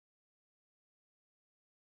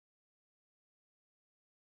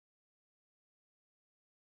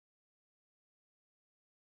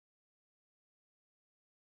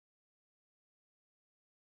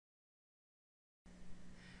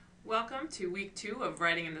Welcome to week 2 of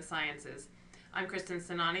Writing in the Sciences. I'm Kristen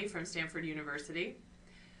Sinani from Stanford University.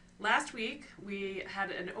 Last week we had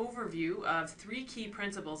an overview of 3 key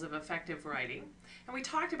principles of effective writing, and we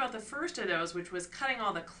talked about the first of those, which was cutting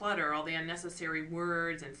all the clutter, all the unnecessary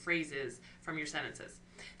words and phrases from your sentences.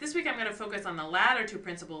 This week I'm going to focus on the latter 2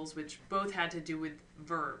 principles, which both had to do with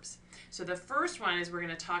verbs. So the first one is we're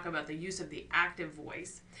going to talk about the use of the active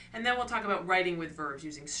voice, and then we'll talk about writing with verbs,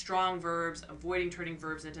 using strong verbs, avoiding turning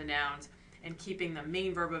verbs into nouns, and keeping the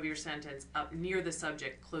main verb of your sentence up near the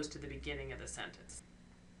subject, close to the beginning of the sentence.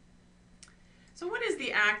 So what is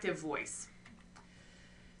the active voice?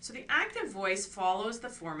 So the active voice follows the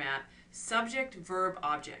format subject, verb,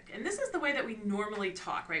 object. And this is the way that we normally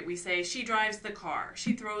talk, right? We say, she drives the car,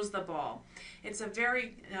 she throws the ball. It's a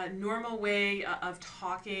very normal way of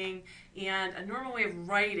talking and a normal way of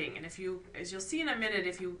writing. And if you, as you'll see in a minute,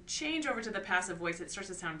 if you change over to the passive voice, it starts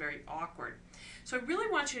to sound very awkward. So I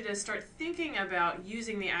really want you to start thinking about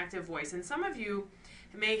using the active voice. And some of you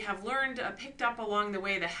may have learned, picked up along the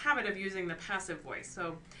way the habit of using the passive voice.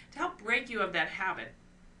 So to help break you of that habit,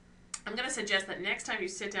 I'm going to suggest that next time you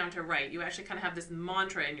sit down to write, you actually kind of have this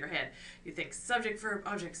mantra in your head. You think subject, verb,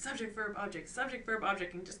 object, subject, verb, object, subject, verb,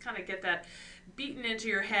 object, and just kind of get that beaten into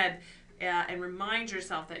your head and remind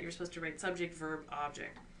yourself that you're supposed to write subject, verb,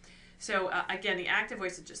 object. So again, the active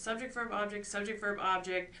voice is just subject, verb, object,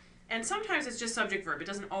 and sometimes it's just subject, verb. It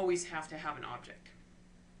doesn't always have to have an object.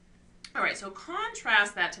 All right, so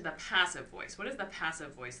contrast that to the passive voice. What does the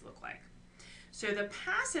passive voice look like? So the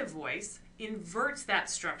passive voice inverts that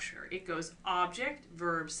structure. It goes object,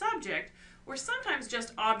 verb, subject, or sometimes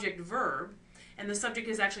just object, verb, and the subject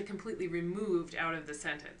is actually completely removed out of the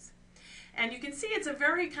sentence. And you can see it's a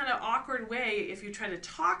very kind of awkward way if you try to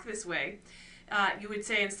talk this way. You would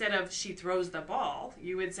say, instead of she throws the ball,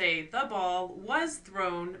 you would say the ball was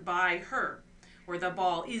thrown by her, or the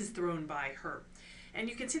ball is thrown by her. And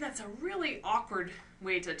you can see that's a really awkward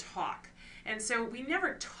way to talk. And so we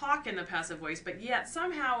never talk in the passive voice, but yet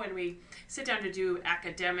somehow when we sit down to do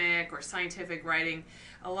academic or scientific writing,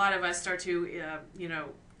 a lot of us start to,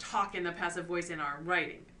 talk in the passive voice in our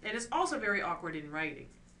writing. And it's also very awkward in writing.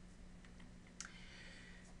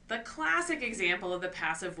 The classic example of the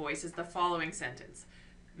passive voice is the following sentence.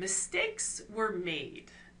 Mistakes were made.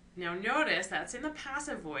 Now notice that's in the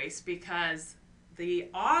passive voice because the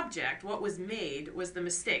object, what was made, was the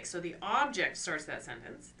mistake. So the object starts that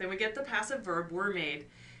sentence. Then we get the passive verb, were made.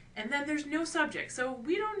 And then there's no subject. So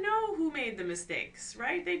we don't know who made the mistakes,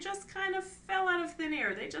 right? They just kind of fell out of thin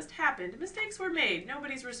air. They just happened. Mistakes were made.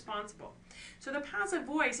 Nobody's responsible. So the passive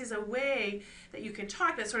voice is a way that you can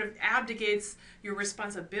talk that sort of abdicates your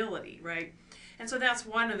responsibility, right? And so that's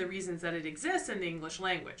one of the reasons that it exists in the English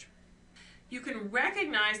language. You can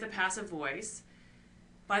recognize the passive voice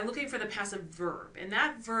by looking for the passive verb, and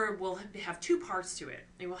that verb will have 2 parts to it.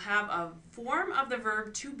 It will have a form of the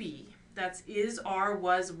verb to be, that's is, are,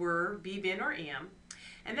 was, were, be, been, or am,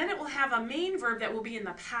 and then it will have a main verb that will be in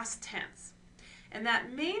the past tense. And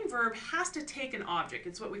that main verb has to take an object.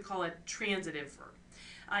 It's what we call a transitive verb.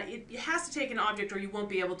 It has to take an object or you won't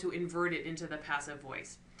be able to invert it into the passive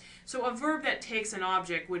voice. So a verb that takes an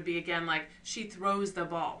object would be, again, like she throws the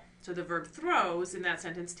ball. So the verb throws in that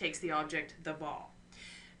sentence takes the object, the ball.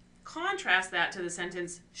 Contrast that to the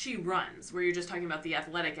sentence, she runs, where you're just talking about the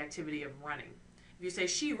athletic activity of running. If you say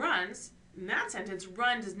she runs, in that sentence,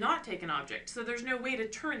 run does not take an object, so there's no way to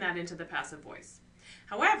turn that into the passive voice.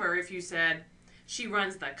 However, if you said, she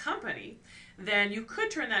runs the company, then you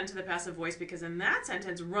could turn that into the passive voice because in that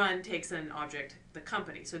sentence, run takes an object, the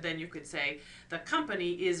company. So then you could say, the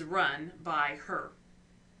company is run by her.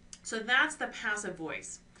 So that's the passive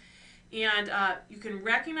voice. And you can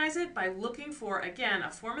recognize it by looking for, again,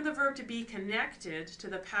 a form of the verb to be connected to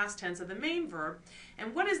the past tense of the main verb.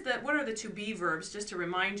 And what are the to be verbs, just to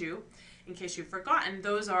remind you, in case you've forgotten,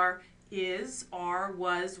 those are is, are,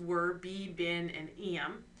 was, were, be, been, and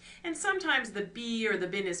am. And sometimes the be or the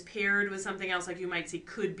been is paired with something else, like you might see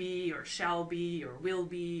could be, or shall be, or will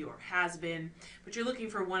be, or has been. But you're looking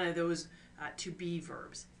for one of those to be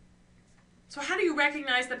verbs. So how do you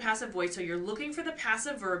recognize the passive voice? So you're looking for the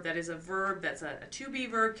passive verb that is a verb that's a to-be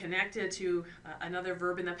verb connected to another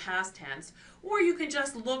verb in the past tense, or you can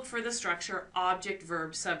just look for the structure object,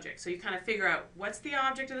 verb, subject. So you kind of figure out what's the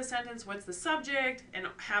object of the sentence, what's the subject, and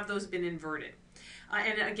have those been inverted.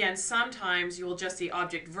 And again, sometimes you will just see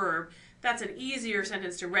object, verb. That's an easier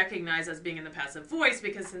sentence to recognize as being in the passive voice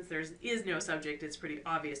because since there is no subject, it's pretty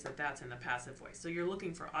obvious that that's in the passive voice. So you're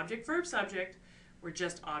looking for object, verb, subject, or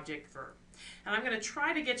just object, verb. And I'm going to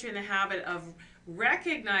try to get you in the habit of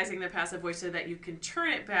recognizing the passive voice so that you can turn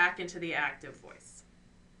it back into the active voice.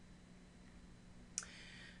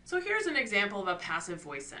 So here's an example of a passive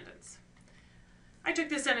voice sentence. I took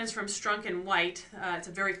this sentence from Strunk and White. It's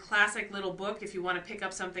a very classic little book. If you want to pick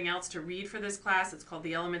up something else to read for this class, it's called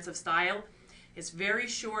The Elements of Style. It's very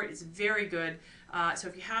short, it's very good. So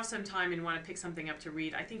if you have some time and want to pick something up to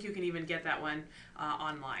read, I think you can even get that one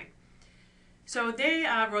online. So they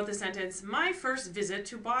wrote the sentence, "My first visit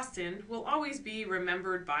to Boston will always be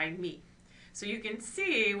remembered by me." So you can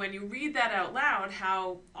see when you read that out loud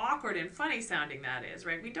how awkward and funny sounding that is,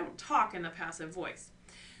 right? We don't talk in the passive voice.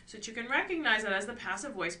 So that you can recognize it as the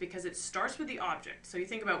passive voice because it starts with the object. So you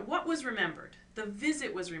think about what was remembered. The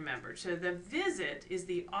visit was remembered. So the visit is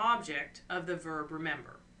the object of the verb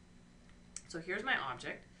remember. So here's my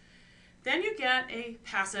object. Then you get a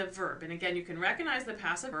passive verb. And again, you can recognize the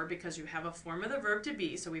passive verb because you have a form of the verb to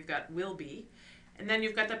be. So we've got will be. And then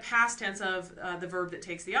you've got the past tense of the verb that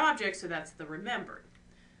takes the object. So that's the remembered.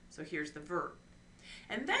 So here's the verb.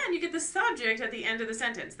 And then you get the subject at the end of the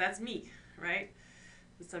sentence. That's me, right?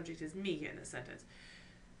 The subject is me in this sentence.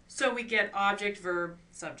 So we get object, verb,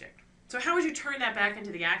 subject. So how would you turn that back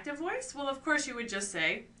into the active voice? Well, of course, you would just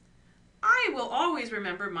say, I will always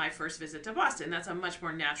remember my first visit to Boston. That's a much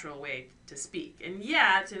more natural way to speak. And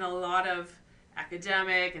yet, in a lot of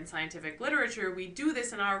academic and scientific literature, we do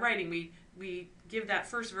this in our writing. We give that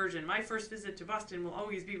first version, my first visit to Boston will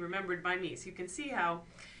always be remembered by me. So you can see how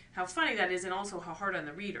funny that is and also how hard on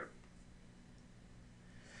the reader.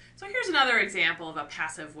 So here's another example of a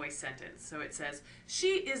passive voice sentence. So it says,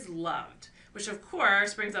 she is loved, which of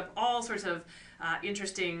course brings up all sorts of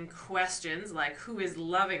interesting questions like who is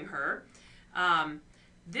loving her.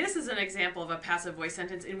 This is an example of a passive voice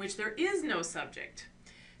sentence in which there is no subject.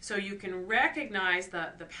 So you can recognize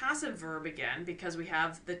the passive verb again because we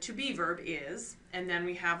have the to be verb is, and then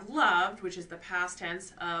we have loved, which is the past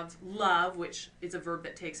tense of love, which is a verb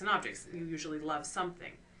that takes an object. You usually love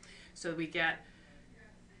something. So we get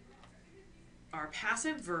our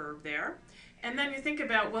passive verb there. And then you think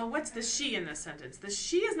about, well, what's the she in this sentence? The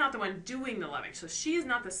she is not the one doing the loving, so she is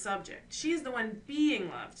not the subject. She is the one being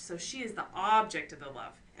loved, so she is the object of the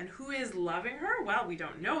love. And who is loving her? Well, we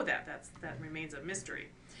don't know that. That remains a mystery.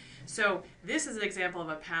 So this is an example of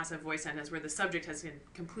a passive voice sentence where the subject has been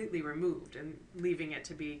completely removed and leaving it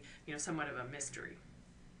to be, somewhat of a mystery.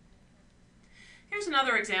 Here's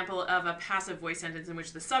another example of a passive voice sentence in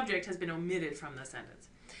which the subject has been omitted from the sentence.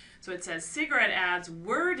 So it says, cigarette ads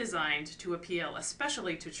were designed to appeal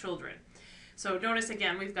especially to children. So notice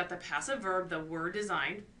again, we've got the passive verb, the were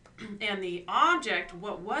designed, and the object,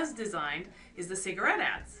 what was designed, is the cigarette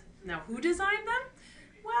ads. Now, who designed them?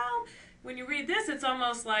 Well, when you read this, it's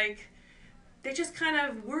almost like they just kind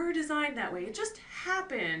of were designed that way. It just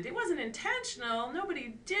happened. It wasn't intentional.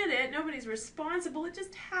 Nobody did it. Nobody's responsible. It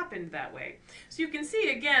just happened that way. So you can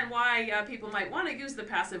see, again, why people might want to use the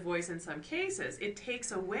passive voice in some cases. It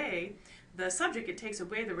takes away the subject. It takes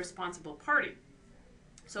away the responsible party.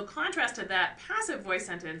 So contrast to that passive voice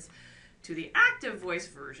sentence to the active voice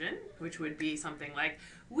version, which would be something like,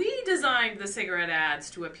 we designed the cigarette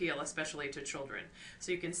ads to appeal especially to children.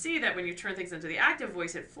 So you can see that when you turn things into the active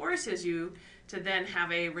voice, it forces you to then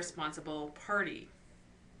have a responsible party.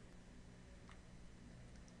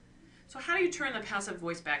 So how do you turn the passive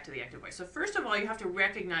voice back to the active voice? So first of all, you have to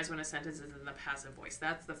recognize when a sentence is in the passive voice.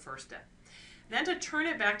 That's the first step. Then to turn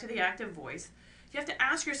it back to the active voice, you have to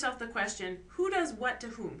ask yourself the question, who does what to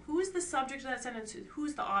whom? Who is the subject of that sentence?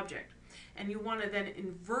 Who's the object? And you want to then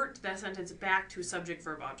invert that sentence back to subject,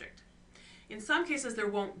 verb, object. In some cases, there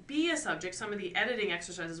won't be a subject. Some of the editing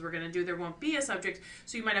exercises we're going to do, there won't be a subject,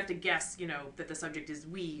 so you might have to guess, that the subject is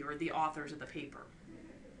we or the authors of the paper.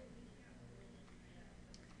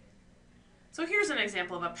 So here's an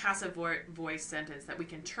example of a passive voice sentence that we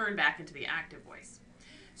can turn back into the active voice.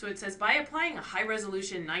 So it says, by applying a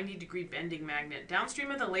high-resolution 90-degree bending magnet downstream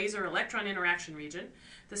of the laser electron interaction region,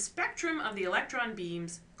 the spectrum of the electron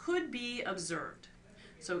beams could be observed.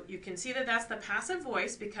 So you can see that that's the passive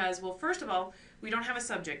voice because, well, first of all, we don't have a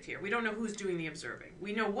subject here. We don't know who's doing the observing.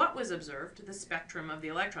 We know what was observed, the spectrum of the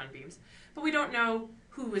electron beams, but we don't know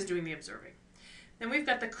who was doing the observing. Then we've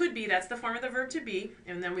got the could be, that's the form of the verb to be,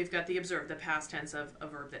 and then we've got the observed, the past tense of a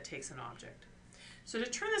verb that takes an object. So to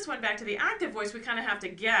turn this one back to the active voice, we kind of have to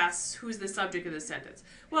guess who's the subject of the sentence.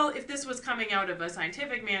 Well, if this was coming out of a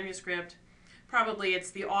scientific manuscript, probably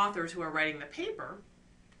it's the authors who are writing the paper.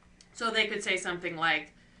 So they could say something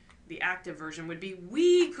like, the active version would be,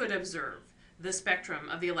 we could observe the spectrum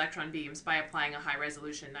of the electron beams by applying a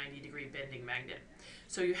high-resolution 90-degree bending magnet.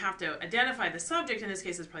 So you have to identify the subject, in this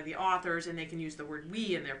case it's probably the authors, and they can use the word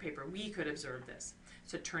we in their paper. We could observe this.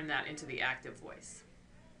 So turn that into the active voice.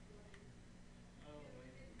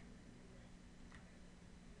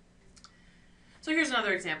 So here's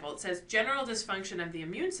another example. It says general dysfunction of the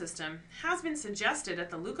immune system has been suggested at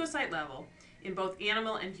the leukocyte level in both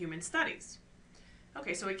animal and human studies.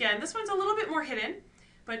 Okay, so again, this one's a little bit more hidden,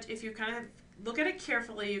 but if you kind of look at it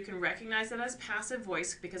carefully, you can recognize it as passive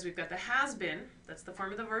voice because we've got the has been, that's the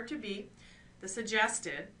form of the verb to be, the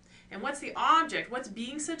suggested, and what's the object? What's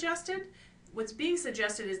being suggested? What's being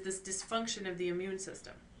suggested is this dysfunction of the immune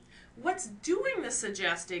system. What's doing the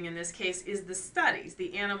suggesting in this case is the studies,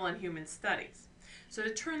 the animal and human studies. So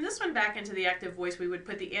to turn this one back into the active voice, we would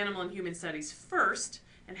put the animal and human studies first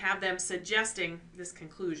and have them suggesting this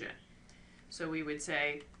conclusion. So we would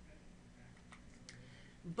say,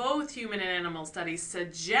 both human and animal studies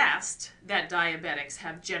suggest that diabetics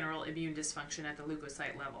have general immune dysfunction at the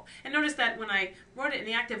leukocyte level. And notice that when I wrote it in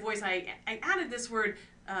the active voice, I added this word,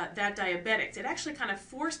 that diabetics. It actually kind of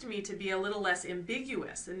forced me to be a little less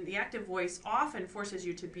ambiguous. And the active voice often forces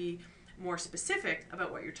you to be more specific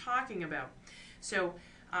about what you're talking about. So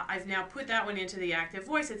I've now put that one into the active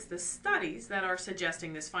voice. It's the studies that are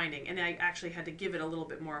suggesting this finding. And I actually had to give it a little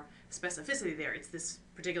bit more specificity there. It's this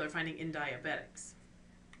particular finding in diabetics.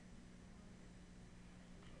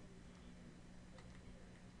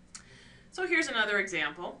 So here's another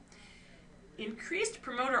example. Increased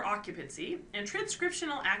promoter occupancy and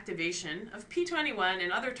transcriptional activation of P21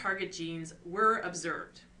 and other target genes were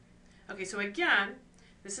observed. Okay, so again,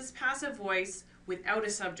 this is passive voice without a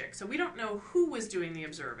subject. So we don't know who was doing the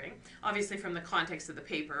observing. Obviously, from the context of the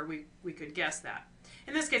paper, we could guess that.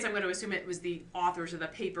 In this case, I'm going to assume it was the authors of the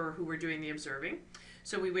paper who were doing the observing.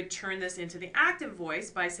 So we would turn this into the active voice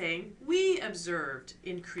by saying, we observed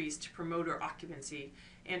increased promoter occupancy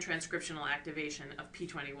and transcriptional activation of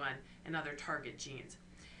P21 and other target genes.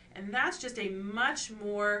 And that's just a much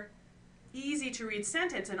more easy to read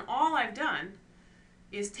sentence, and all I've done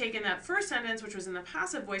is taken that first sentence, which was in the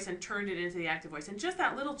passive voice, and turned it into the active voice. And just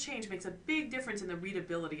that little change makes a big difference in the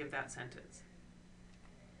readability of that sentence.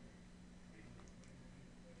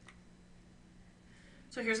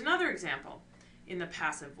 So here's another example in the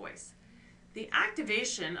passive voice. The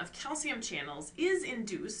activation of calcium channels is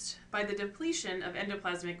induced by the depletion of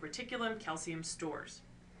endoplasmic reticulum calcium stores.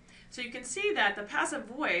 So you can see that the passive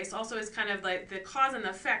voice also is kind of like the cause and the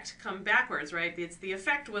effect come backwards, right? It's the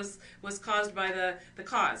effect was caused by the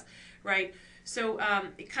cause, right? So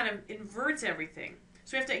it kind of inverts everything.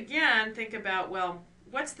 So we have to, again, think about, well,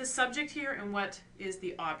 what's the subject here and what is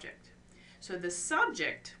the object? So the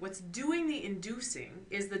subject, what's doing the inducing,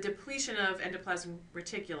 is the depletion of endoplasmic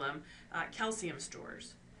reticulum calcium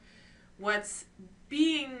stores. What's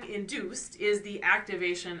being induced is the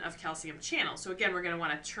activation of calcium channels. So again, we're going to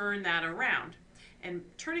want to turn that around. And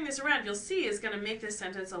turning this around, you'll see, is going to make this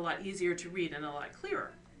sentence a lot easier to read and a lot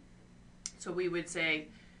clearer. So we would say,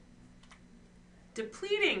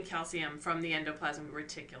 depleting calcium from the endoplasmic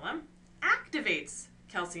reticulum activates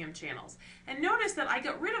calcium channels. And notice that I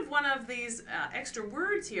got rid of one of these extra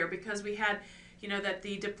words here because we had, that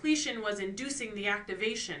the depletion was inducing the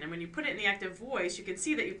activation. And when you put it in the active voice, you can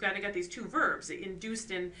see that you've got these two verbs. Induced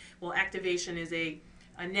and, well, activation is a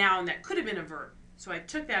noun that could have been a verb. So I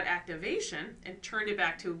took that activation and turned it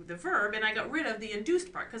back to the verb, and I got rid of the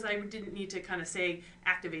induced part because I didn't need to kind of say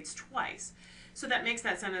activates twice. So that makes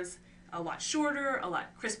that sentence a lot shorter, a lot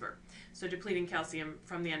crisper. So depleting calcium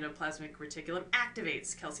from the endoplasmic reticulum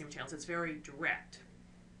activates calcium channels. It's very direct.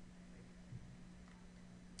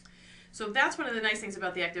 So that's one of the nice things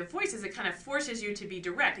about the active voice is it kind of forces you to be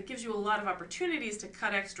direct. It gives you a lot of opportunities to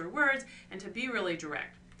cut extra words and to be really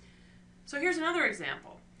direct. So here's another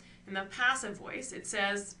example. In the passive voice, it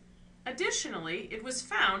says, additionally, it was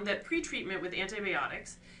found that pretreatment with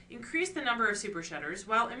antibiotics increased the number of supershedders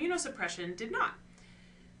while immunosuppression did not.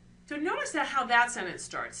 So notice how that sentence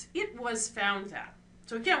starts. It was found that.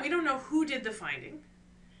 So again, we don't know who did the finding.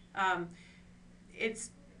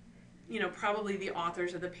 It's probably the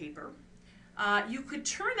authors of the paper. You could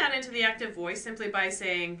turn that into the active voice simply by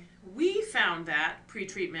saying, we found that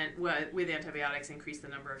pretreatment with antibiotics increased the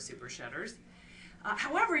number of supershedders.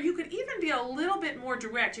 However, you could even be a little bit more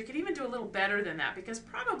direct. You could even do a little better than that because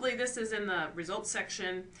probably this is in the results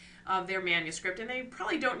section of their manuscript, and they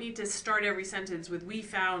probably don't need to start every sentence with we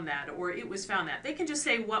found that or it was found that. They can just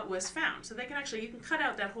say what was found. So they can you can cut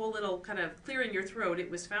out that whole little kind of clearing your throat,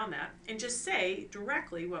 it was found that, and just say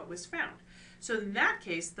directly what was found. So in that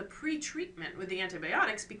case, the pre-treatment with the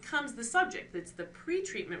antibiotics becomes the subject. It's the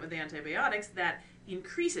pre-treatment with the antibiotics that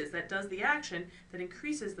increases, that does the action, that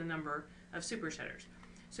increases the number of supershedders.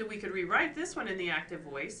 So we could rewrite this one in the active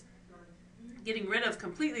voice, getting rid of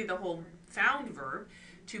completely the whole found verb,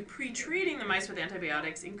 to pre-treating the mice with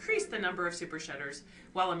antibiotics increased the number of supershedders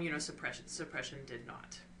while immunosuppression did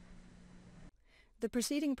not. The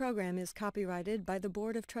preceding program is copyrighted by the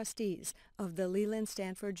Board of Trustees of the Leland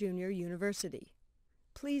Stanford Junior University.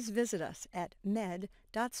 Please visit us at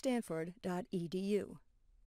med.stanford.edu.